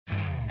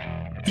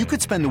You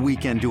could spend the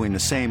weekend doing the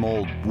same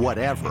old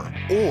whatever,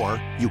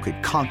 or you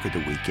could conquer the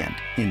weekend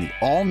in the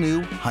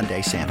all-new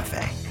Hyundai Santa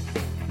Fe.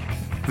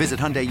 Visit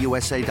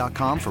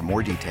HyundaiUSA.com for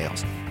more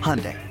details.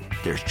 Hyundai,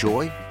 there's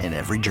joy in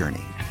every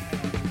journey.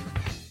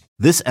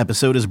 This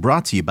episode is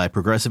brought to you by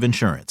Progressive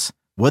Insurance.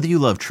 Whether you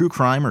love true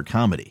crime or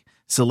comedy,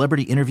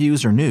 celebrity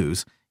interviews or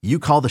news, you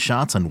call the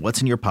shots on what's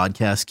in your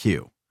podcast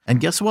queue. And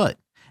guess what?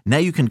 Now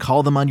you can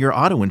call them on your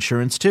auto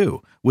insurance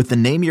too with the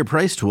Name Your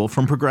Price tool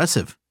from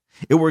Progressive.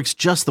 It works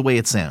just the way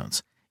it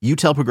sounds. You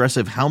tell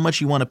Progressive how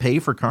much you want to pay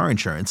for car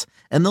insurance,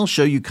 and they'll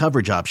show you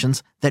coverage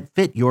options that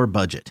fit your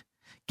budget.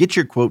 Get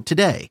your quote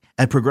today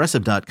at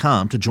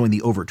Progressive.com to join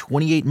the over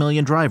 28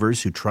 million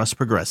drivers who trust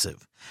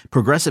Progressive.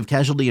 Progressive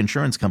Casualty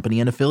Insurance Company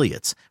and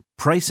Affiliates.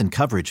 Price and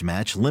coverage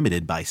match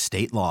limited by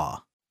state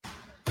law.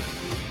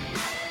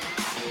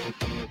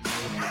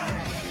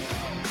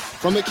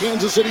 From the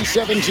Kansas City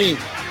 17.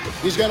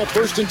 He's got a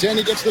 1st and 10.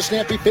 He gets the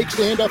snap. He fakes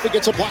the handoff. He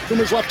gets a block from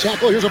his left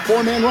tackle. Here's a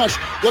 4-man rush.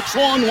 Looks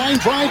long. Line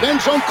drive.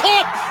 End zone.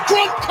 Caught.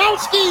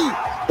 Gronkowski.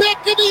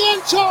 Back in the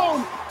end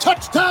zone.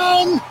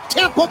 Touchdown,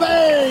 Tampa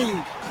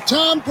Bay.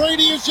 Tom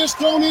Brady has just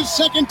thrown his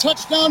second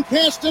touchdown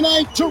pass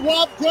tonight to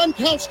Rob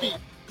Gronkowski.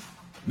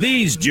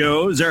 These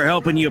Joes are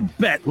helping you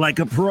bet like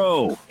a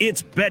pro.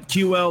 It's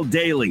BetQL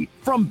Daily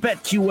from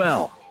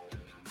BetQL.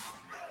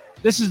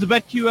 This is the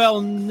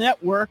BetQL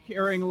Network,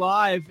 airing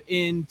live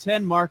in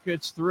 10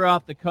 markets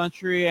throughout the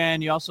country,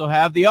 and you also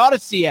have the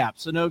Odyssey app.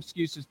 So no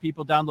excuses,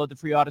 people. Download the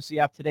free Odyssey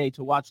app today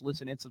to watch,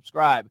 listen, and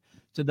subscribe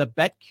to the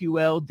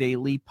BetQL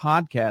Daily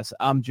Podcast.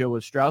 I'm Joe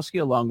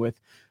Ostrowski, along with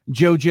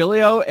Joe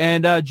Giglio.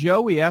 And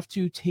Joe, we have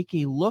to take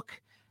a look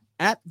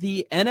at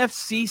the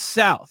NFC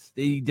South.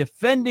 The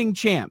defending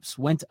champs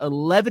went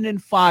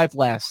 11-5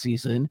 last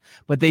season,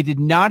 but they did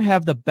not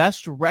have the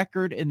best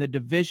record in the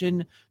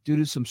division due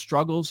to some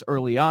struggles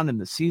early on in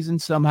the season.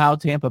 Somehow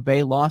Tampa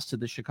Bay lost to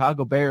the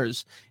Chicago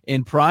Bears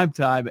in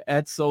primetime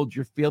at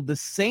Soldier Field. The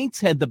Saints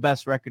had the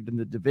best record in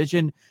the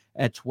division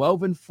at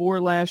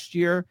 12-4 last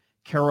year.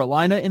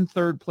 Carolina in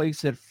third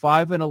place at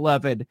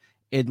 5-11.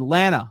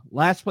 Atlanta,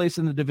 last place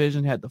in the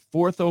division, had the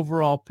 4th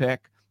overall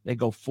pick. They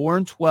go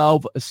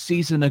 4-12 a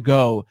season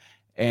ago,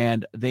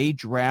 and they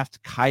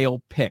draft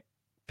Kyle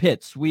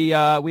Pitts. We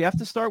have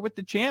to start with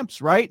the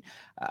champs, right?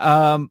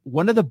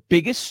 One of the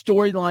biggest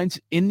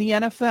storylines in the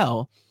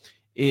NFL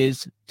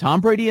is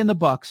Tom Brady and the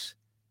Bucs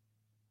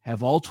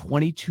have all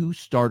 22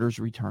 starters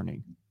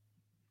returning.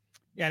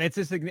 Yeah,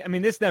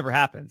 and this never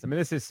happens.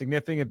 This is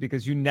significant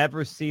because you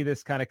never see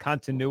this kind of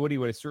continuity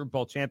with a Super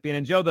Bowl champion.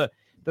 And Joe,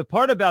 the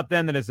part about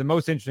them that is the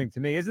most interesting to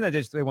me isn't that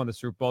just they won the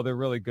Super Bowl. They're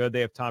really good.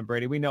 They have Tom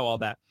Brady. We know all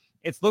that.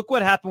 It's look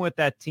what happened with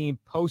that team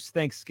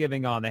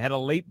post-Thanksgiving on. They had a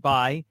late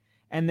bye,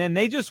 and then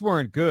they just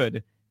weren't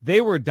good.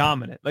 They were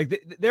dominant.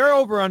 Like their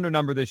over-under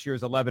number this year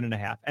is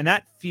 11.5, and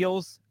that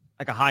feels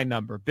like a high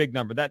number, big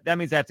number. That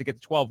means they have to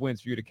get to 12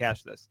 wins for you to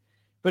cash this.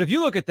 But if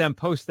you look at them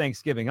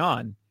post-Thanksgiving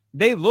on,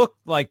 they look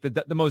like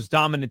the most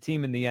dominant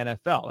team in the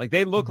NFL. Like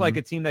they look like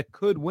a team that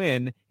could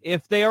win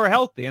if they are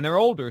healthy, and they're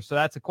older, so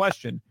that's a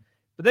question.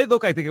 But they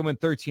look like they can win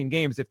 13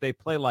 games if they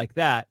play like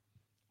that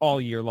all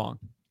year long.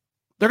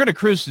 They're going to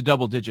cruise to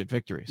double-digit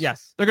victories.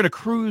 Yes. They're going to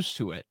cruise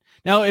to it.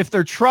 Now, if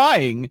they're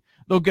trying,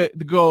 they'll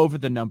go over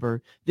the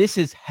number. This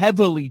is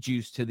heavily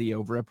juiced to the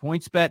over. At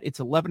PointsBet, it's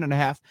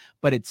 11.5,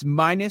 but it's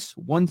minus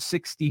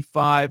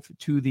 165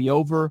 to the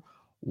over.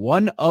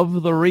 One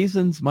of the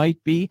reasons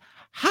might be,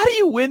 how do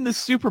you win the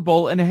Super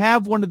Bowl and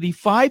have one of the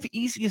 5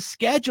 easiest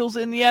schedules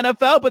in the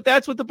NFL? But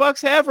that's what the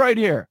Bucs have right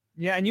here.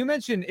 Yeah, and you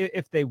mentioned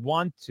if they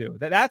want to.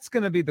 That's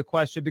going to be the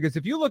question, because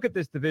if you look at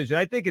this division,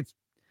 I think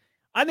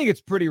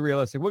it's pretty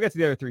realistic. We'll get to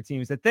the other 3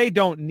 teams that they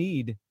don't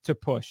need to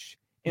push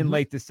in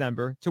late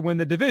December to win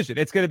the division.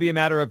 It's going to be a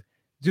matter of,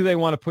 do they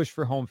want to push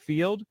for home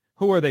field?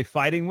 Who are they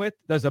fighting with?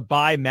 Does a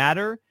bye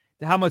matter?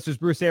 How much does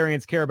Bruce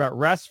Arians care about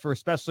rest for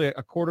especially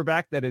a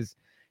quarterback that is,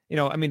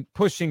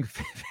 pushing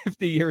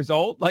 50 years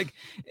old? Like,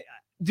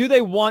 do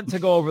they want to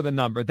go over the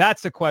number?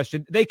 That's the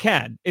question. They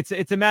can.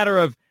 It's a matter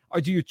of, or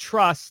do you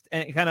trust,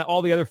 and kind of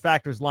all the other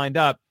factors lined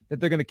up,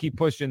 that they're going to keep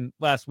pushing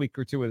last week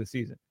or 2 of the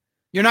season?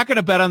 You're not going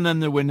to bet on them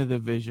to win the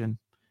division,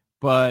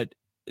 but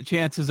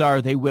chances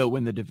are they will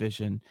win the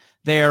division.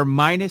 They are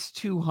minus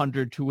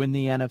 200 to win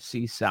the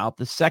NFC South.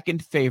 The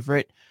second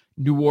favorite,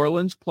 New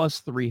Orleans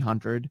plus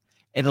 300,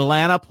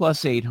 Atlanta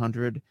plus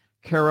 800,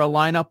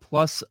 Carolina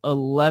plus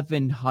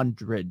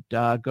 1,100.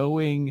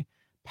 Going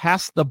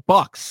past the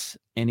Bucs.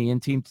 Any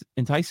team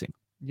enticing?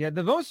 Yeah,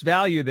 the most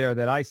value there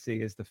that I see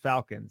is the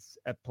Falcons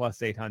at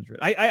plus 800.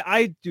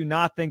 I do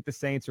not think the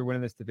Saints are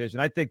winning this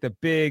division. I think the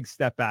big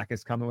step back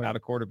is coming without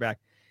a quarterback.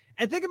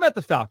 And think about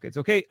the Falcons,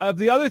 okay? Of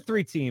the other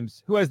 3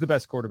 teams, who has the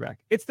best quarterback?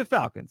 It's the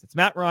Falcons. It's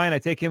Matt Ryan. I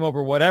take him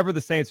over whatever the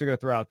Saints are going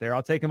to throw out there.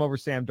 I'll take him over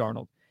Sam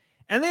Darnold.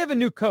 And they have a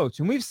new coach,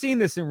 and we've seen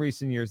this in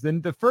recent years.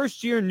 Then the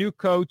first year, new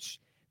coach,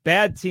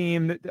 bad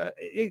team,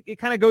 it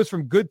kind of goes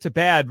from good to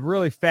bad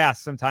really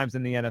fast sometimes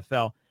in the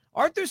NFL.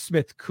 Arthur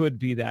Smith could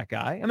be that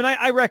guy.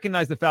 I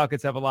recognize the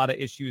Falcons have a lot of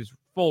issues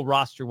full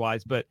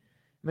roster-wise, but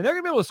I mean, they're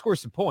going to be able to score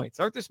some points.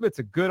 Arthur Smith's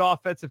a good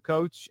offensive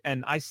coach,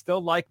 and I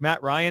still like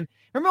Matt Ryan.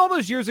 Remember all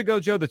those years ago,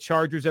 Joe, the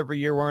Chargers every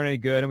year weren't any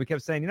good, and we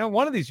kept saying,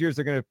 one of these years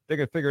they're going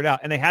to figure it out.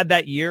 And they had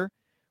that year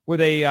where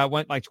they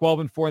went like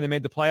 12-4 and they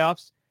made the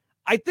playoffs.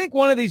 I think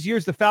one of these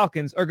years the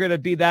Falcons are going to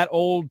be that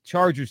old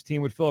Chargers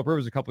team with Phillip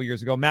Rivers a couple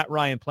years ago, Matt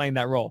Ryan playing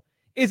that role.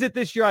 Is it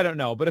this year? I don't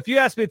know. But if you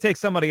ask me to take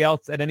somebody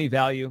else at any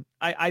value,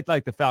 I'd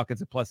like the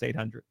Falcons at plus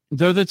 800.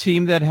 They're the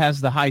team that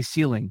has the high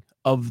ceiling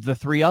of the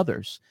three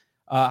others.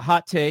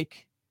 Hot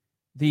take.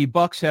 The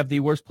Bucs have the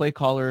worst play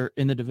caller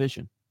in the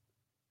division.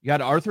 You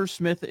got Arthur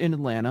Smith in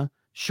Atlanta,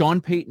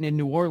 Sean Payton in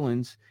New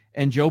Orleans,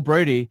 and Joe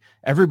Brady.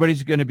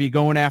 Everybody's going to be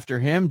going after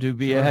him to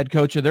be a head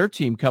coach of their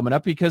team coming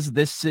up because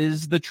this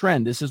is the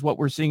trend. This is what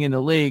we're seeing in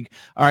the league.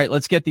 All right,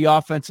 let's get the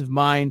offensive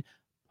mind,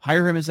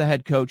 hire him as a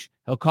head coach.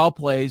 He'll call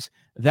plays.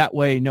 That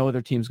way, no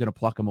other team's going to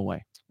pluck him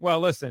away. Well,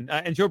 listen,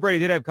 and Joe Brady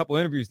did have a couple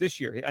interviews this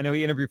year. I know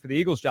he interviewed for the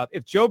Eagles job.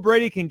 If Joe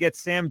Brady can get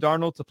Sam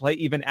Darnold to play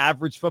even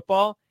average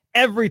football,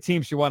 every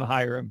team should want to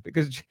hire him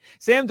because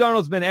Sam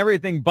Darnold's been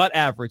everything but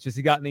average as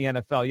he got in the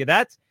NFL.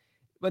 Yeah,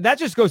 but that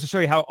just goes to show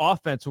you how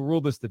offense will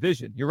rule this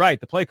division. You're right.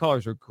 The play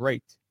callers are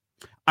great.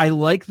 I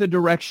like the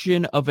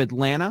direction of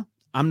Atlanta.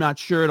 I'm not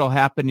sure it'll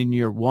happen in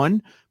year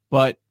one,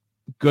 but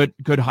good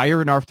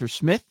hire in Arthur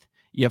Smith.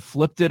 You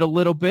flipped it a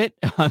little bit.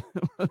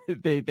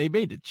 They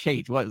made a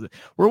change. What is it?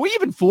 Were we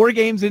even 4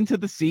 games into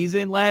the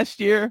season last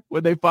year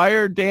when they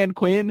fired Dan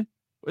Quinn?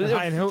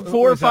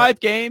 Four or 5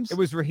 games. It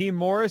was Raheem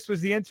Morris was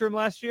the interim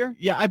last year.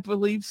 Yeah, I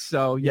believe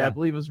so. Yeah, I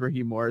believe it was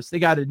Raheem Morris. They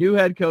got a new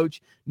head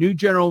coach, new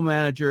general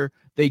manager.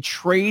 They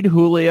trade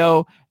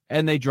Julio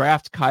and they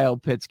draft Kyle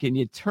Pitts. Can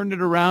you turn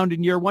it around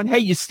in year one? Hey,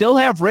 you still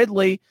have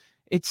Ridley.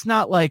 It's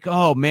not like,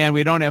 oh man,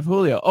 we don't have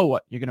Julio. Oh,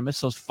 what? You're going to miss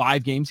those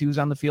 5 games he was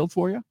on the field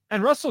for you?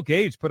 And Russell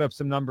Gage put up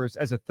some numbers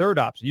as a third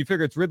option. You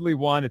figure it's Ridley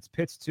 1, it's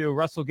Pitts 2,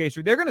 Russell Gage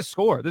 3. They're going to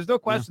score. There's no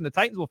question. The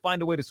Titans will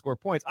find a way to score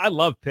points. I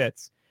love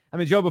Pitts. I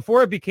mean, Joe,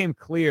 before it became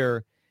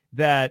clear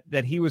that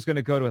he was going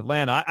to go to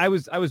Atlanta, I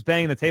was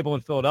banging the table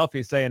in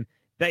Philadelphia saying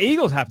the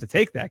Eagles have to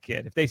take that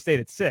kid if they stayed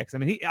at 6. I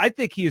mean, I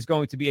think he is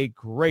going to be a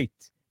great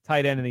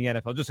tight end in the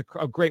NFL, just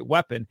a great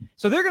weapon.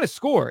 So they're going to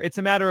score. It's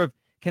a matter of,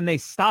 can they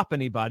stop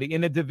anybody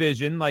in a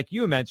division, like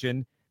you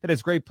mentioned, that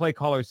has great play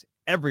callers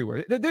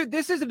everywhere?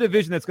 This is a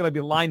division that's going to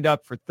be lined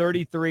up for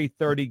 30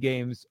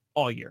 games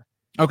all year.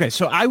 Okay,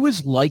 so I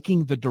was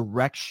liking the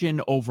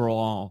direction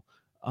overall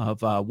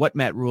of what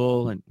Matt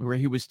Rule and where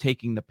he was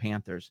taking the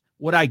Panthers.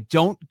 What I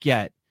don't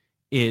get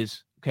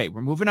is, okay,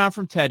 we're moving on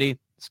from Teddy.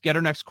 Let's get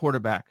our next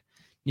quarterback.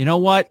 You know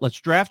what?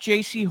 Let's draft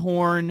J.C.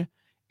 Horn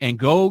and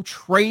go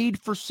trade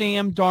for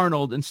Sam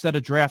Darnold instead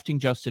of drafting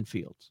Justin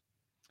Fields.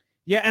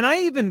 Yeah, and I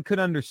even could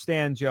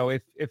understand, Joe,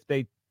 if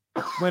they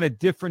went a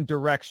different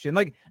direction.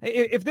 Like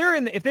if they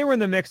were in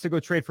the mix to go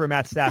trade for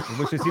Matt Stafford,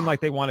 which it seemed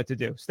like they wanted to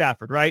do,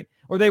 Stafford, right?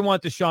 Or they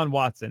want Deshaun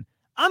Watson.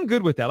 I'm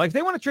good with that. Like if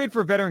they want to trade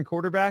for a veteran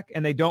quarterback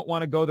and they don't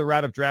want to go the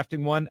route of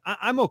drafting one,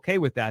 I'm okay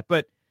with that.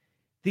 But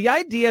the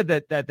idea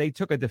that they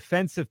took a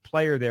defensive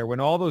player there when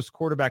all those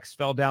quarterbacks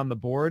fell down the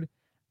board,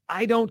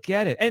 I don't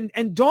get it. And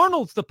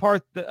Darnold's the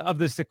part of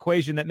this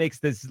equation that makes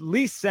this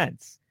least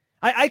sense.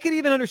 I could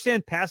even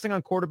understand passing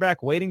on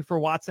quarterback, waiting for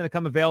Watson to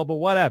come available,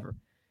 whatever.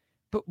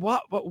 But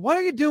what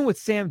are you doing with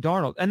Sam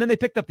Darnold? And then they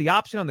picked up the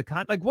option on the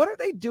contract. Like, what are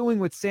they doing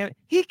with Sam?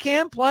 He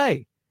can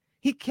play.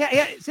 He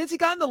can't. Since he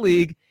got in the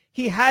league,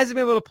 he hasn't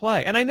been able to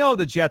play. And I know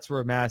the Jets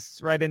were a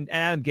mess, right? And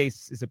Adam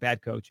Gase is a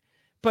bad coach.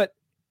 But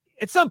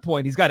at some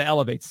point, he's got to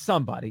elevate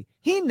somebody.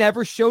 He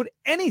never showed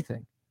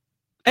anything.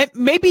 And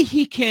maybe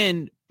he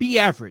can be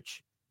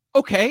average.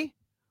 Okay.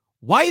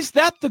 Why is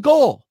that the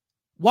goal?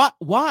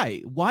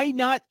 Why? Why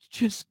not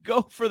just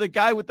go for the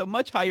guy with the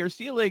much higher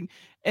ceiling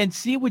and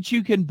see what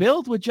you can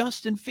build with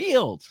Justin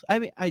Fields? I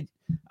mean,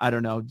 I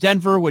don't know.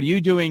 Denver, what are you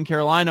doing?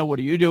 Carolina, what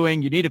are you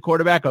doing? You need a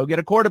quarterback. Go get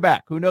a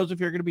quarterback. Who knows if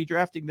you're going to be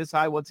drafting this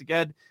high once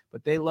again,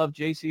 but they love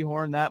J.C.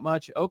 Horn that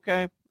much.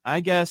 Okay, I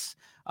guess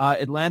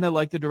Atlanta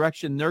like the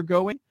direction they're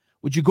going.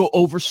 Would you go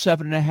over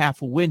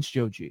 7.5 wins,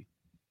 Joe G?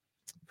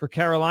 For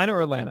Carolina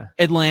or Atlanta?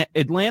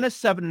 Atlanta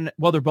 7.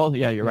 Well, they're both.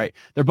 Yeah, you're right.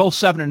 They're both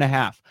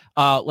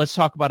 7.5. Let's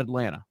talk about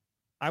Atlanta.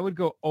 I would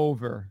go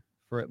over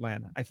for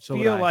Atlanta. I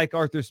feel like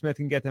Arthur Smith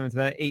can get them into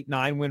that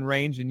 8-9 win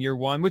range in year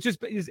one, which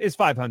is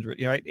 500.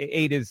 You know, right?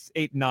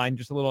 8-9,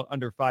 just a little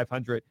under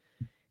 500.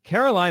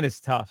 Carolina's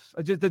tough.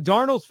 Just the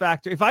Darnold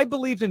factor. If I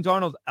believed in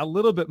Darnold a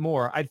little bit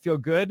more, I'd feel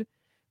good.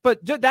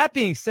 But that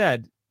being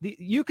said,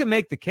 you can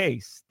make the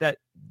case that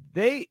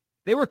they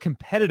were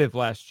competitive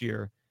last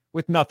year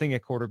with nothing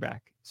at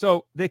quarterback.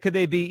 So could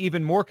they be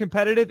even more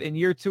competitive in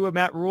year 2 of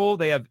Matt Rule?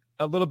 They have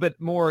a little bit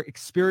more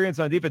experience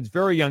on defense,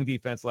 very young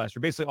defense last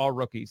year, basically all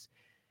rookies.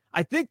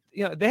 I think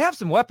they have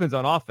some weapons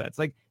on offense.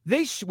 Like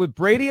with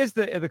Brady as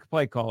the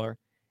play caller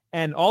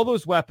and all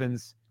those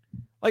weapons.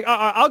 Like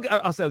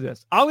I'll say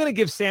this: I'm going to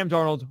give Sam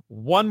Darnold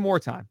one more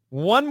time,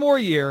 one more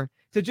year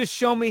to just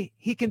show me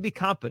he can be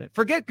competent.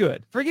 Forget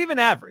good, forget even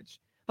average.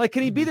 Like,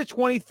 can he be the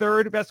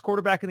 23rd best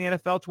quarterback in the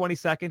NFL,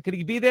 22nd? Could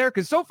he be there?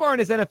 Because so far in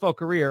his NFL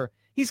career,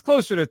 he's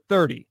closer to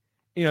 30,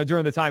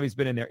 during the time he's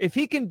been in there. If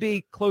he can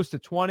be close to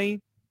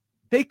 20,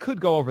 They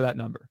could go over that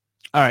number.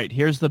 All right,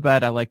 here's the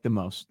bet I like the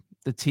most.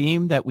 The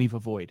team that we've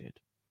avoided.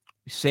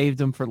 We saved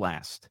them for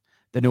last.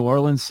 The New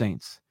Orleans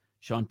Saints.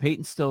 Sean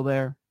Payton's still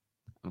there.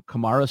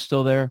 Kamara's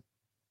still there.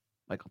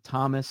 Michael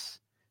Thomas.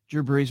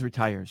 Drew Brees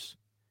retires.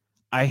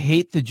 I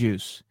hate the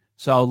juice,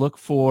 so I'll look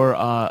for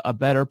a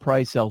better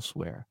price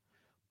elsewhere.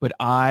 But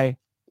I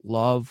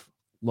love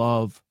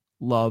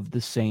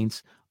the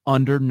Saints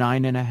under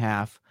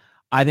 9.5.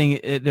 I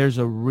think there's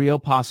a real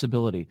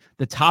possibility.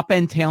 The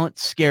top-end talent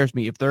scares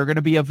me. If they're going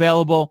to be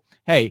available,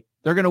 hey,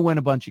 they're going to win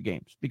a bunch of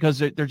games because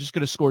they're just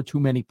going to score too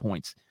many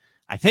points.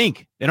 I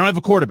think they don't have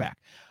a quarterback.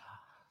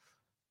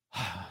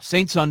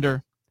 Saints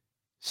under.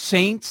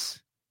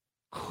 Saints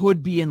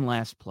could be in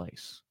last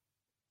place.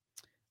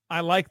 I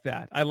like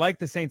that. I like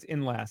the Saints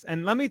in last.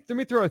 And let me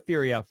throw a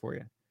theory out for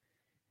you.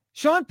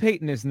 Sean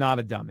Payton is not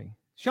a dummy.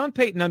 Sean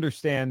Payton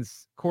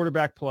understands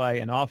quarterback play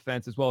and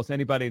offense as well as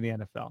anybody in the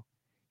NFL.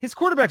 His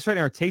quarterbacks right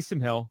now are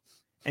Taysom Hill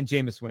and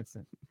Jameis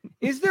Winston.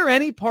 Is there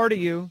any part of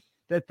you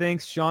that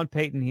thinks Sean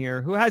Payton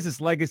here, who has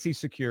his legacy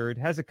secured,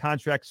 has a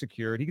contract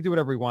secured, he can do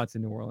whatever he wants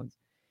in New Orleans,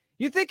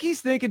 you think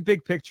he's thinking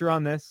big picture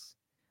on this?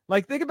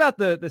 Like, think about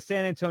the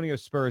San Antonio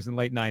Spurs in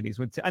late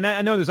 90s. And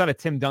I know there's not a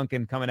Tim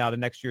Duncan coming out of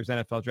next year's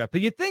NFL draft,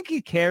 but you think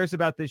he cares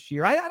about this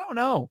year? I don't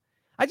know.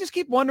 I just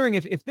keep wondering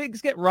if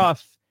things get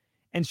rough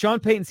and Sean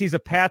Payton sees a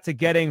path to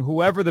getting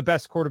whoever the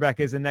best quarterback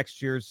is in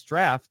next year's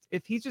draft,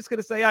 if he's just going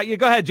to say, yeah,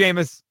 go ahead,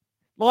 Jameis,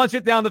 launch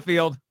it down the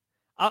field.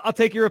 I'll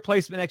take your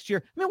replacement next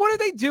year. I mean, what are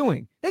they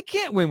doing? They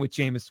can't win with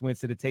Jameis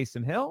Winston at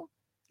Taysom Hill.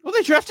 Well,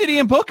 they drafted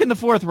Ian Book in the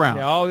 4th round.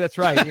 Yeah, oh, that's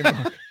right.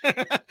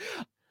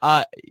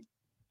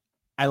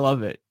 I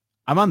love it.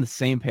 I'm on the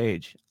same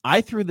page.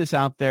 I threw this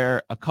out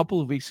there a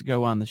couple of weeks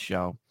ago on the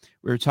show.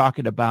 We were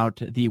talking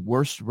about the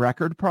worst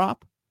record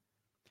prop.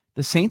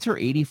 The Saints are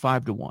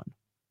 85-1.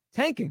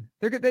 Tanking.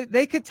 They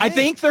could tank. I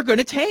think they're going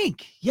to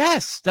tank.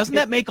 Yes. Doesn't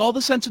that make all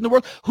the sense in the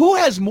world? Who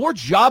has more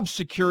job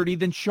security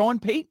than Sean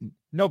Payton?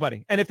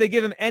 Nobody. And if they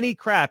give him any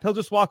crap, he'll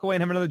just walk away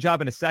and have another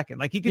job in a second.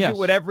 Like, he can do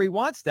whatever he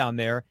wants down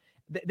there.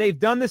 They've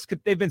done this.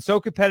 They've been so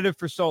competitive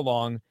for so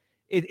long.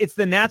 It's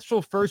the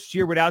natural first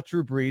year without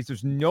Drew Brees.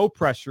 There's no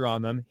pressure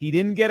on them. He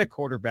didn't get a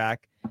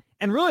quarterback.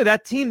 And really,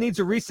 that team needs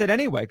a reset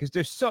anyway, because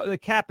there's the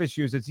cap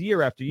issues. It's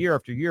year after year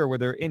after year where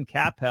they're in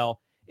cap hell.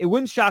 It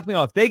wouldn't shock me at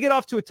all. If they get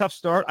off to a tough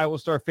start, I will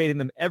start fading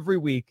them every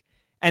week.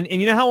 And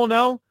you know how we'll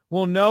know?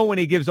 We'll know when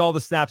he gives all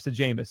the snaps to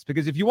Jameis.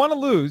 Because if you want to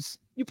lose,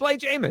 you play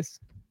Jameis.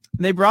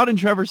 And they brought in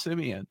Trevor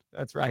Siemian.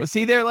 That's right. Was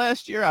he there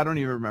last year? I don't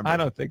even remember. I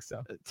don't think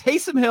so.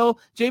 Taysom Hill,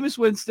 Jameis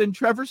Winston,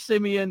 Trevor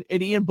Siemian,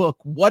 and Ian Book.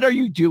 What are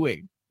you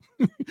doing?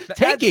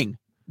 Tanking.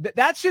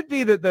 That should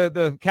be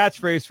the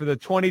catchphrase for the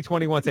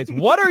 2021 Saints.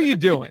 What are you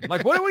doing?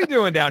 Like, what are we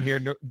doing down here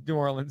in New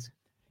Orleans?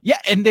 Yeah,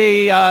 and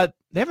they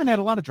haven't had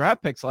a lot of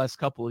draft picks the last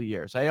couple of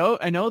years.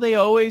 I know they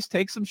always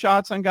take some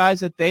shots on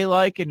guys that they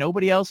like and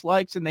nobody else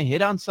likes, and they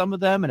hit on some of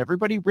them, and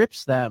everybody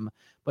rips them.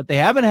 But they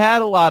haven't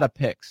had a lot of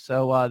picks.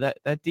 So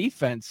that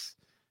defense,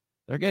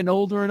 they're getting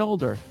older and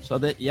older. So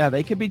they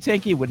could be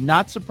tanky. Would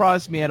not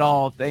surprise me at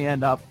all if they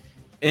end up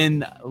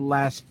in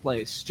last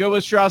place. Joe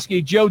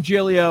Ostrowski, Joe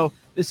Giglio.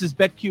 This is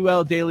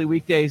BetQL Daily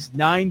Weekdays,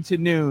 9 to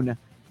noon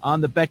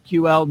on the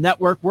BetQL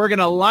Network. We're going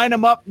to line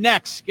them up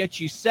next, get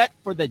you set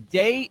for the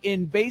day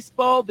in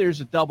baseball.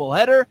 There's a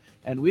doubleheader,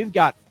 and we've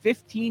got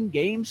 15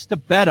 games to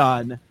bet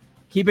on.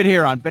 Keep it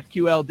here on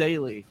BetQL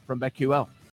Daily from BetQL.